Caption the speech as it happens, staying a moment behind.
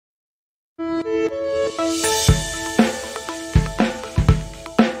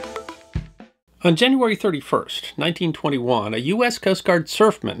On January 31st, 1921, a U.S. Coast Guard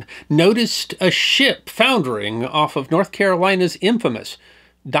surfman noticed a ship foundering off of North Carolina's infamous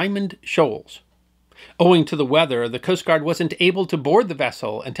Diamond Shoals. Owing to the weather, the Coast Guard wasn't able to board the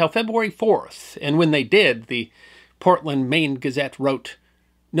vessel until February 4th, and when they did, the Portland, Maine Gazette wrote,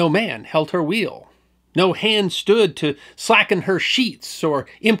 "No man held her wheel. No hand stood to slacken her sheets or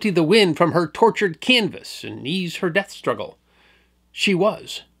empty the wind from her tortured canvas and ease her death struggle. She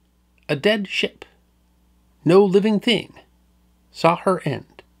was a dead ship. No living thing saw her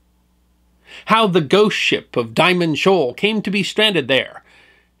end." How the ghost ship of Diamond Shoal came to be stranded there,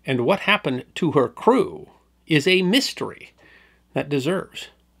 and what happened to her crew, is a mystery that deserves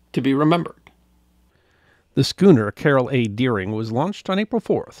to be remembered. The schooner Carol A. Deering was launched on April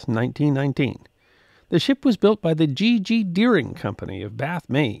 4th, 1919. The ship was built by the G.G. Deering Company of Bath,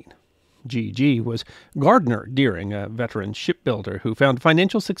 Maine. G.G. was Gardner Deering, a veteran shipbuilder who found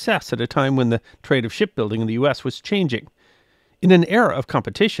financial success at a time when the trade of shipbuilding in the U.S. was changing. In an era of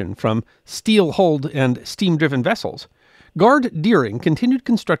competition from steel-hulled and steam-driven vessels, Gard Deering continued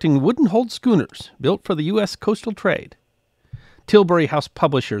constructing wooden-hulled schooners built for the U.S. coastal trade. Tilbury House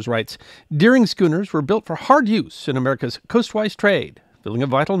Publishers writes, "Deering schooners were built for hard use in America's coastwise trade, filling a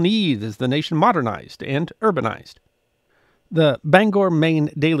vital need as the nation modernized and urbanized." The Bangor, Maine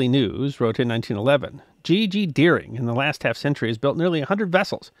Daily News wrote in 1911, G.G. Deering in the last half-century has built nearly 100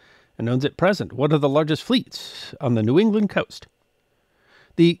 vessels and owns at present one of the largest fleets on the New England coast.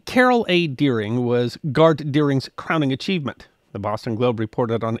 The Carol A. Deering was Gard Deering's crowning achievement. The Boston Globe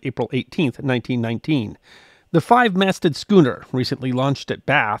reported on April 18, 1919. The five-masted schooner, recently launched at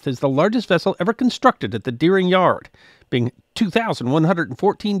Bath, is the largest vessel ever constructed at the Deering Yard, being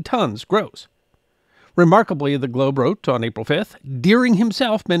 2,114 tons gross. Remarkably, the Globe wrote on April 5th, Deering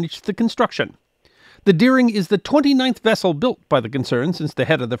himself managed the construction. The Deering is the 29th vessel built by the concern since the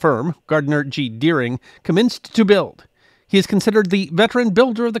head of the firm, Gardner G. Deering, commenced to build. He is considered the veteran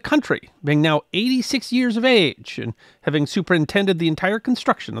builder of the country, being now 86 years of age and having superintended the entire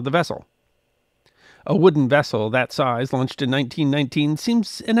construction of the vessel. A wooden vessel that size, launched in 1919,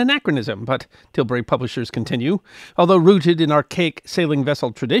 seems an anachronism, but Tilbury Publishers continue. Although rooted in archaic sailing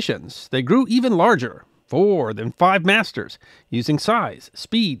vessel traditions, they grew even larger, 4 than 5 masters, using size,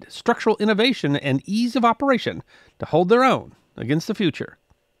 speed, structural innovation, and ease of operation to hold their own against the future.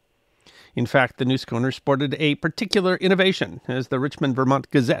 In fact, the new schooner sported a particular innovation, as the Richmond,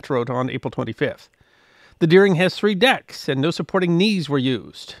 Vermont Gazette wrote on April 25th. The Deering has 3 decks, and no supporting knees were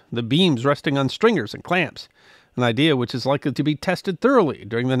used, the beams resting on stringers and clamps, an idea which is likely to be tested thoroughly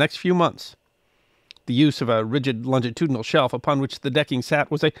during the next few months. The use of a rigid longitudinal shelf upon which the decking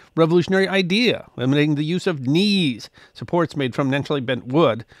sat was a revolutionary idea, eliminating the use of knees, supports made from naturally bent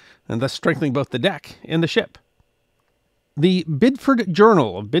wood, and thus strengthening both the deck and the ship. The Bidford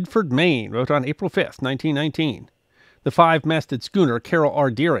Journal of Bidford, Maine, wrote on April 5th, 1919. The five-masted schooner Carol R.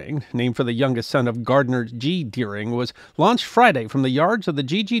 Deering, named for the youngest son of Gardner G. Deering, was launched Friday from the yards of the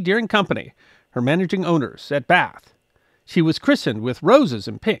G.G. Deering Company, her managing owners, at Bath. She was christened with roses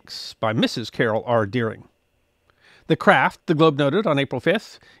and pinks by Mrs. Carol R. Deering. The craft, the Globe noted on April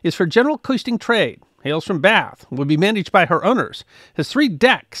 5th, is for general coasting trade, hails from Bath, will be managed by her owners, has 3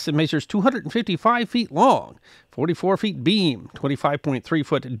 decks and measures 255 feet long, 44 feet beam, 25.3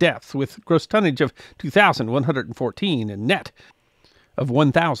 foot depth, with gross tonnage of 2,114 and net of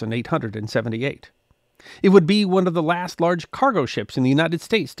 1,878. It would be one of the last large cargo ships in the United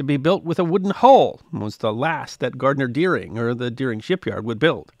States to be built with a wooden hull, and was the last that Gardner Deering, or the Deering Shipyard, would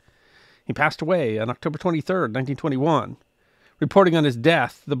build. He passed away on October 23, 1921. Reporting on his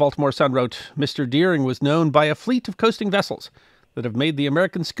death, the Baltimore Sun wrote, Mr. Deering was known by a fleet of coasting vessels that have made the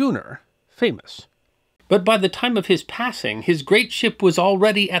American schooner famous. But by the time of his passing, his great ship was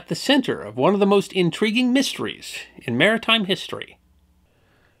already at the center of one of the most intriguing mysteries in maritime history.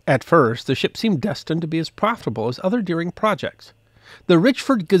 At first, the ship seemed destined to be as profitable as other Deering projects. The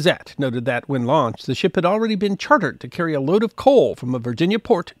Richford Gazette noted that, when launched, the ship had already been chartered to carry a load of coal from a Virginia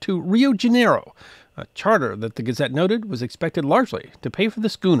port to Rio de Janeiro, a charter that the Gazette noted was expected largely to pay for the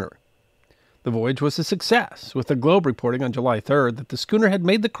schooner. The voyage was a success, with the Globe reporting on July 3rd that the schooner had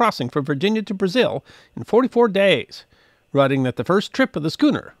made the crossing from Virginia to Brazil in 44 days, writing that the first trip of the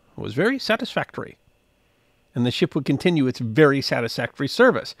schooner was very satisfactory. And the ship would continue its very satisfactory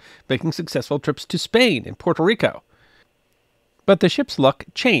service, making successful trips to Spain and Puerto Rico. But the ship's luck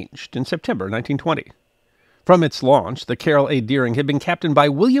changed in September 1920. From its launch, the Carol A. Deering had been captained by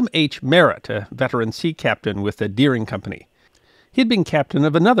William H. Merritt, a veteran sea captain with the Deering Company. He had been captain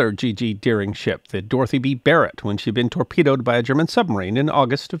of another G.G. Deering ship, the Dorothy B. Barrett, when she had been torpedoed by a German submarine in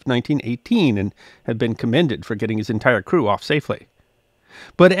August of 1918 and had been commended for getting his entire crew off safely.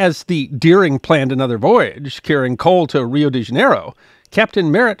 But as the Deering planned another voyage, carrying coal to Rio de Janeiro, Captain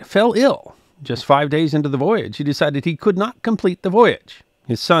Merritt fell ill. Just 5 days into the voyage, he decided he could not complete the voyage.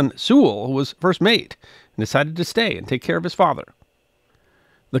 His son, Sewell, was first mate and decided to stay and take care of his father.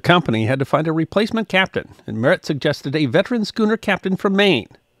 The company had to find a replacement captain, and Merritt suggested a veteran schooner captain from Maine,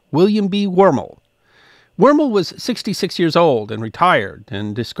 William B. Wormel. Wormel was 66 years old and retired,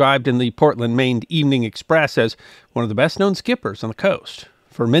 and described in the Portland, Maine Evening Express as one of the best-known skippers on the coast.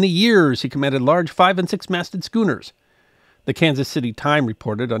 For many years, he commanded large 5- and 6-masted schooners. The Kansas City Time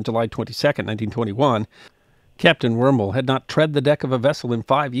reported on July 22, 1921, Captain Wormel had not tread the deck of a vessel in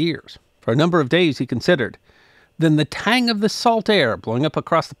 5 years. For a number of days he considered. Then the tang of the salt air blowing up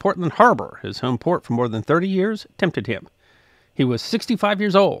across the Portland harbor, his home port for more than 30 years, tempted him. He was 65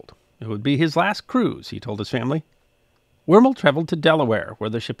 years old. It would be his last cruise, he told his family. Wormel traveled to Delaware, where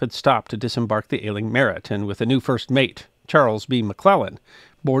the ship had stopped to disembark the ailing Merritt, and with a new first mate, Charles B. McClellan,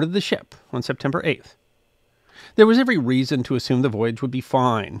 boarded the ship on September 8th. There was every reason to assume the voyage would be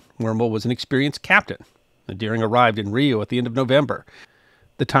fine. Wormel was an experienced captain. The Deering arrived in Rio at the end of November.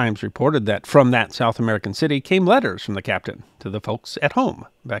 The Times reported that from that South American city came letters from the captain to the folks at home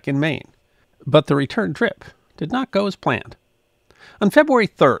back in Maine. But the return trip did not go as planned. On February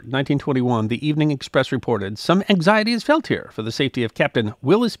 3rd, 1921, the Evening Express reported, "Some anxiety is felt here for the safety of Captain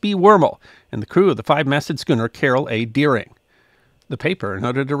Willis B. Wormel and the crew of the 5-masted schooner Carroll A. Deering." The paper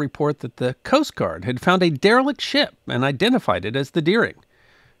noted a report that the Coast Guard had found a derelict ship and identified it as the Deering.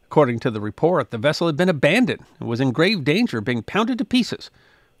 According to the report, the vessel had been abandoned and was in grave danger of being pounded to pieces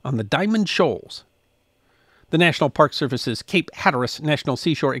on the Diamond Shoals. The National Park Service's Cape Hatteras National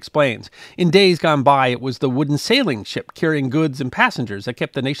Seashore explains, "In days gone by, it was the wooden sailing ship carrying goods and passengers that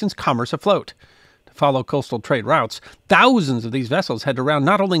kept the nation's commerce afloat. To follow coastal trade routes, thousands of these vessels had to round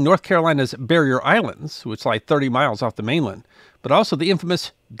not only North Carolina's Barrier Islands, which lie 30 miles off the mainland, but also the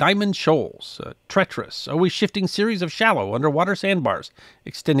infamous Diamond Shoals, a treacherous, always shifting series of shallow underwater sandbars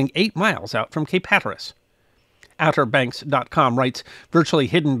extending 8 miles out from Cape Hatteras." OuterBanks.com writes, "Virtually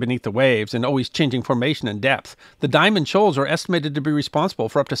hidden beneath the waves and always changing formation and depth, the Diamond Shoals are estimated to be responsible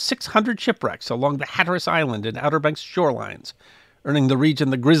for up to 600 shipwrecks along the Hatteras Island and Outer Banks shorelines, earning the region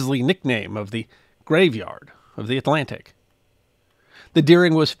the grisly nickname of the Graveyard of the Atlantic." The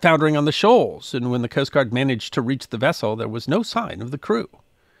Deering was foundering on the shoals, and when the Coast Guard managed to reach the vessel, there was no sign of the crew.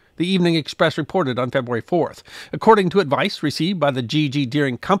 The Evening Express reported on February 4th, according to advice received by the G.G.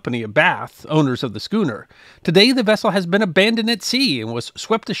 Deering Company of Bath, owners of the schooner, "Today the vessel has been abandoned at sea and was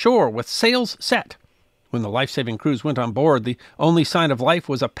swept ashore with sails set. When the life-saving crews went on board, the only sign of life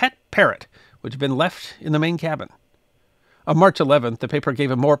was a pet parrot, which had been left in the main cabin." On March 11th, the paper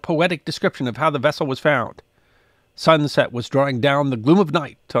gave a more poetic description of how the vessel was found. "Sunset was drawing down the gloom of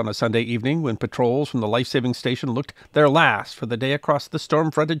night on a Sunday evening when patrols from the life-saving station looked their last for the day across the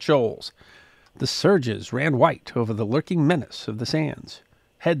storm-fronted shoals. The surges ran white over the lurking menace of the sands,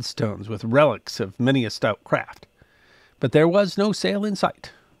 headstones with relics of many a stout craft. But there was no sail in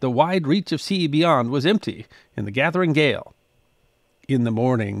sight. The wide reach of sea beyond was empty in the gathering gale. In the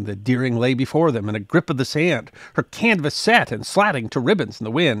morning, the Deering lay before them in a grip of the sand, her canvas set and slatting to ribbons in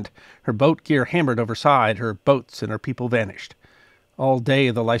the wind, her boat gear hammered overside, her boats and her people vanished. All day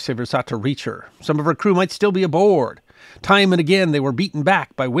the lifesavers sought to reach her. Some of her crew might still be aboard. Time and again they were beaten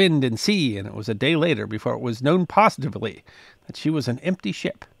back by wind and sea, and it was a day later before it was known positively that she was an empty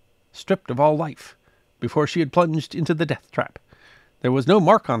ship, stripped of all life, before she had plunged into the death trap. There was no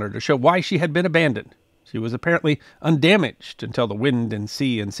mark on her to show why she had been abandoned. She was apparently undamaged until the wind and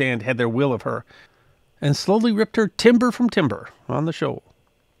sea and sand had their will of her, and slowly ripped her timber from timber on the shoal."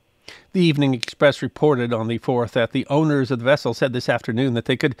 The Evening Express reported on the 4th that the owners of the vessel said this afternoon that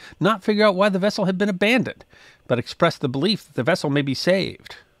they could not figure out why the vessel had been abandoned, but expressed the belief that the vessel may be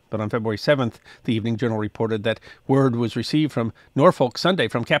saved. But on February 7th, the Evening Journal reported that word was received from Norfolk Sunday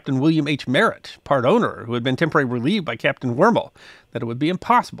from Captain William H. Merritt, part owner, who had been temporarily relieved by Captain Wormel, that it would be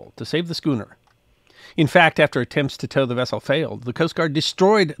impossible to save the schooner. In fact, after attempts to tow the vessel failed, the Coast Guard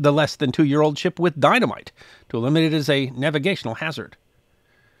destroyed the less than 2-year-old ship with dynamite to eliminate it as a navigational hazard.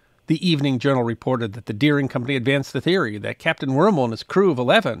 The Evening Journal reported that the Deering Company advanced the theory that Captain Wormel and his crew of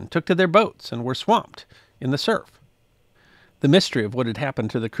 11 took to their boats and were swamped in the surf. The mystery of what had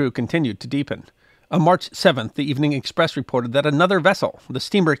happened to the crew continued to deepen. On March 7th, the Evening Express reported that another vessel, the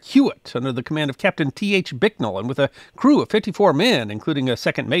steamer Hewitt, under the command of Captain T.H. Bicknell and with a crew of 54 men, including a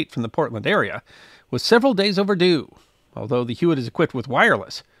second mate from the Portland area, was several days overdue. Although the Hewitt is equipped with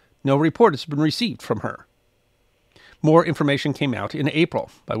wireless, no report has been received from her. More information came out in April,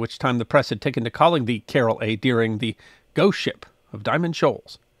 by which time the press had taken to calling the Carol A. Deering the ghost ship of Diamond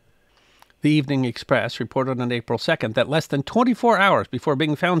Shoals. The Evening Express reported on April 2nd that less than 24 hours before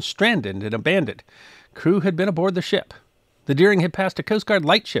being found stranded and abandoned, crew had been aboard the ship. The Deering had passed a Coast Guard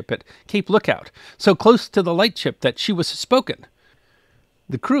lightship at Cape Lookout, so close to the lightship that she was spoken.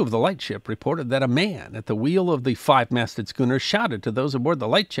 The crew of the lightship reported that a man at the wheel of the 5-masted schooner shouted to those aboard the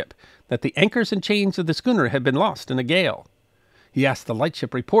lightship that the anchors and chains of the schooner had been lost in a gale. He asked the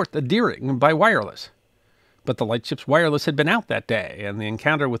lightship report the Deering by wireless. But the lightship's wireless had been out that day, and the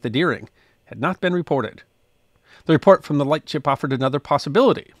encounter with the Deering had not been reported. The report from the lightship offered another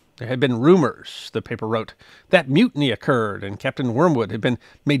possibility. There had been rumors, the paper wrote, that mutiny occurred and Captain Wormwood had been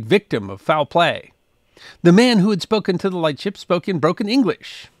made victim of foul play. The man who had spoken to the lightship spoke in broken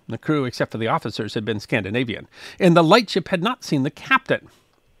English. The crew, except for the officers, had been Scandinavian, and the lightship had not seen the captain.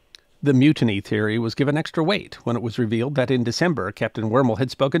 The mutiny theory was given extra weight when it was revealed that in December, Captain Wormwood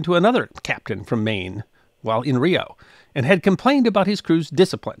had spoken to another captain from Maine while in Rio, and had complained about his crew's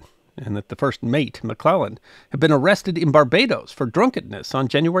discipline, and that the first mate, McClellan, had been arrested in Barbados for drunkenness on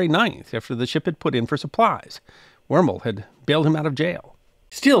January 9th after the ship had put in for supplies. Wormwood had bailed him out of jail.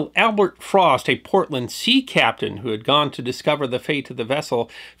 Still, Albert Frost, a Portland sea captain who had gone to discover the fate of the vessel,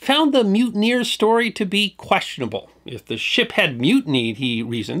 found the mutineers' story to be questionable. If the ship had mutinied, he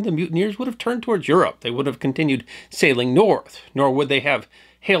reasoned, the mutineers would have turned towards Europe. They would have continued sailing north, nor would they have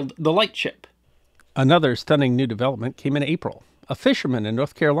hailed the lightship. Another stunning new development came in April. A fisherman in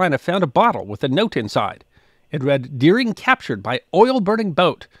North Carolina found a bottle with a note inside. It read, "Deering captured by oil-burning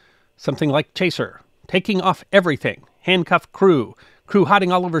boat." Something like chaser. Taking off everything. Handcuffed crew. Crew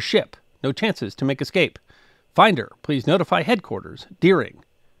hiding all over ship. No chances to make escape. Finder, please notify headquarters. Deering.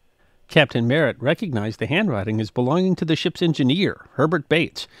 Captain Merritt recognized the handwriting as belonging to the ship's engineer, Herbert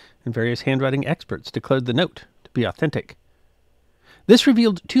Bates, and various handwriting experts declared the note to be authentic. This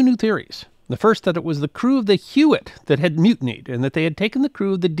revealed two new theories. The first, that it was the crew of the Hewitt that had mutinied, and that they had taken the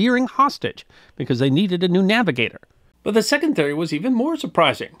crew of the Deering hostage because they needed a new navigator. But the second theory was even more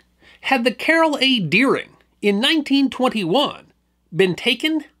surprising. Had the Carol A. Deering, in 1921, been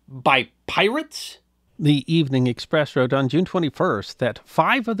taken by pirates? The Evening Express wrote on June 21st that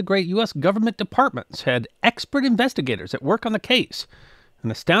 5 of the great U.S. government departments had expert investigators at work on the case. And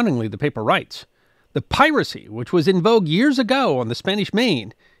astoundingly, the paper writes, the piracy, which was in vogue years ago on the Spanish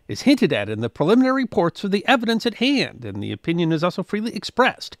Main, is hinted at in the preliminary reports of the evidence at hand, and the opinion is also freely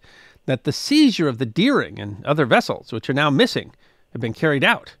expressed that the seizure of the Deering and other vessels, which are now missing, have been carried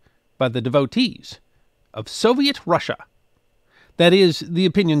out by the devotees of Soviet Russia. That is, the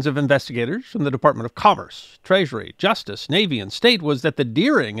opinions of investigators from the Department of Commerce, Treasury, Justice, Navy, and State was that the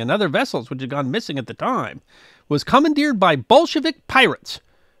Deering and other vessels which had gone missing at the time was commandeered by Bolshevik pirates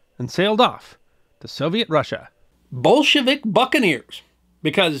and sailed off to Soviet Russia. Bolshevik buccaneers.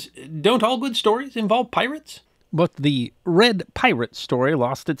 Because don't all good stories involve pirates? But the Red Pirate story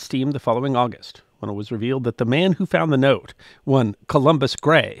lost its steam the following August, when it was revealed that the man who found the note, one Columbus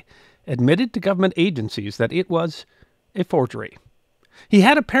Gray, admitted to government agencies that it was a forgery. He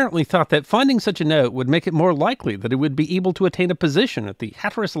had apparently thought that finding such a note would make it more likely that he would be able to attain a position at the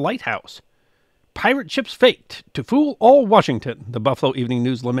Hatteras Lighthouse. Pirate ships faked to fool all Washington, the Buffalo Evening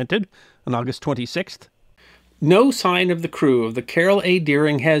News lamented on August 26th. No sign of the crew of the Carol A.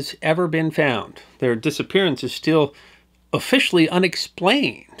 Deering has ever been found. Their disappearance is still officially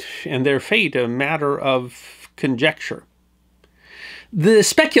unexplained, and their fate a matter of conjecture. The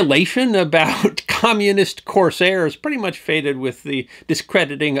speculation about communist corsairs pretty much faded with the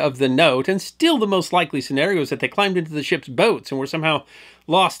discrediting of the note, and still the most likely scenario is that they climbed into the ship's boats and were somehow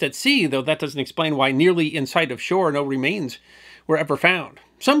lost at sea, though that doesn't explain why nearly in sight of shore no remains were ever found.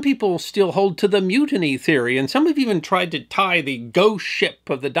 Some people still hold to the mutiny theory, and some have even tried to tie the ghost ship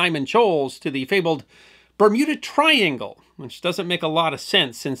of the Diamond Shoals to the fabled Bermuda Triangle, which doesn't make a lot of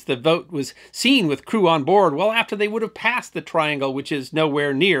sense since the boat was seen with crew on board well after they would have passed the triangle, which is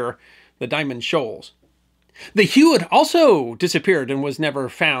nowhere near the Diamond Shoals. The Hewitt also disappeared and was never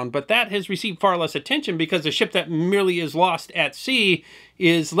found, but that has received far less attention because a ship that merely is lost at sea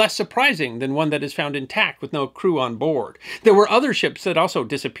is less surprising than one that is found intact with no crew on board. There were other ships that also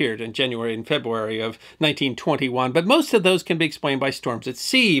disappeared in January and February of 1921, but most of those can be explained by storms at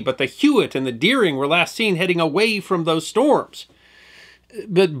sea. But the Hewitt and the Deering were last seen heading away from those storms.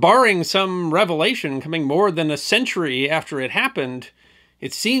 But barring some revelation coming more than a century after it happened,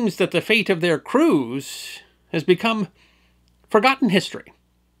 it seems that the fate of their crews has become forgotten history.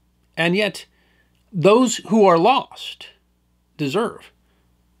 And yet, those who are lost deserve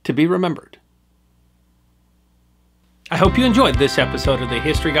to be remembered. I hope you enjoyed this episode of The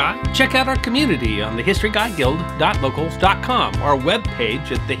History Guy. Check out our community on thehistoryguyguild.locals.com, our webpage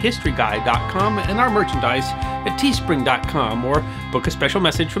at thehistoryguy.com, and our merchandise at teespring.com, or book a special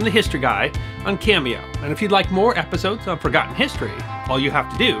message from The History Guy on Cameo. And if you'd like more episodes on Forgotten History, all you have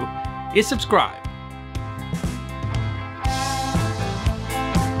to do is subscribe.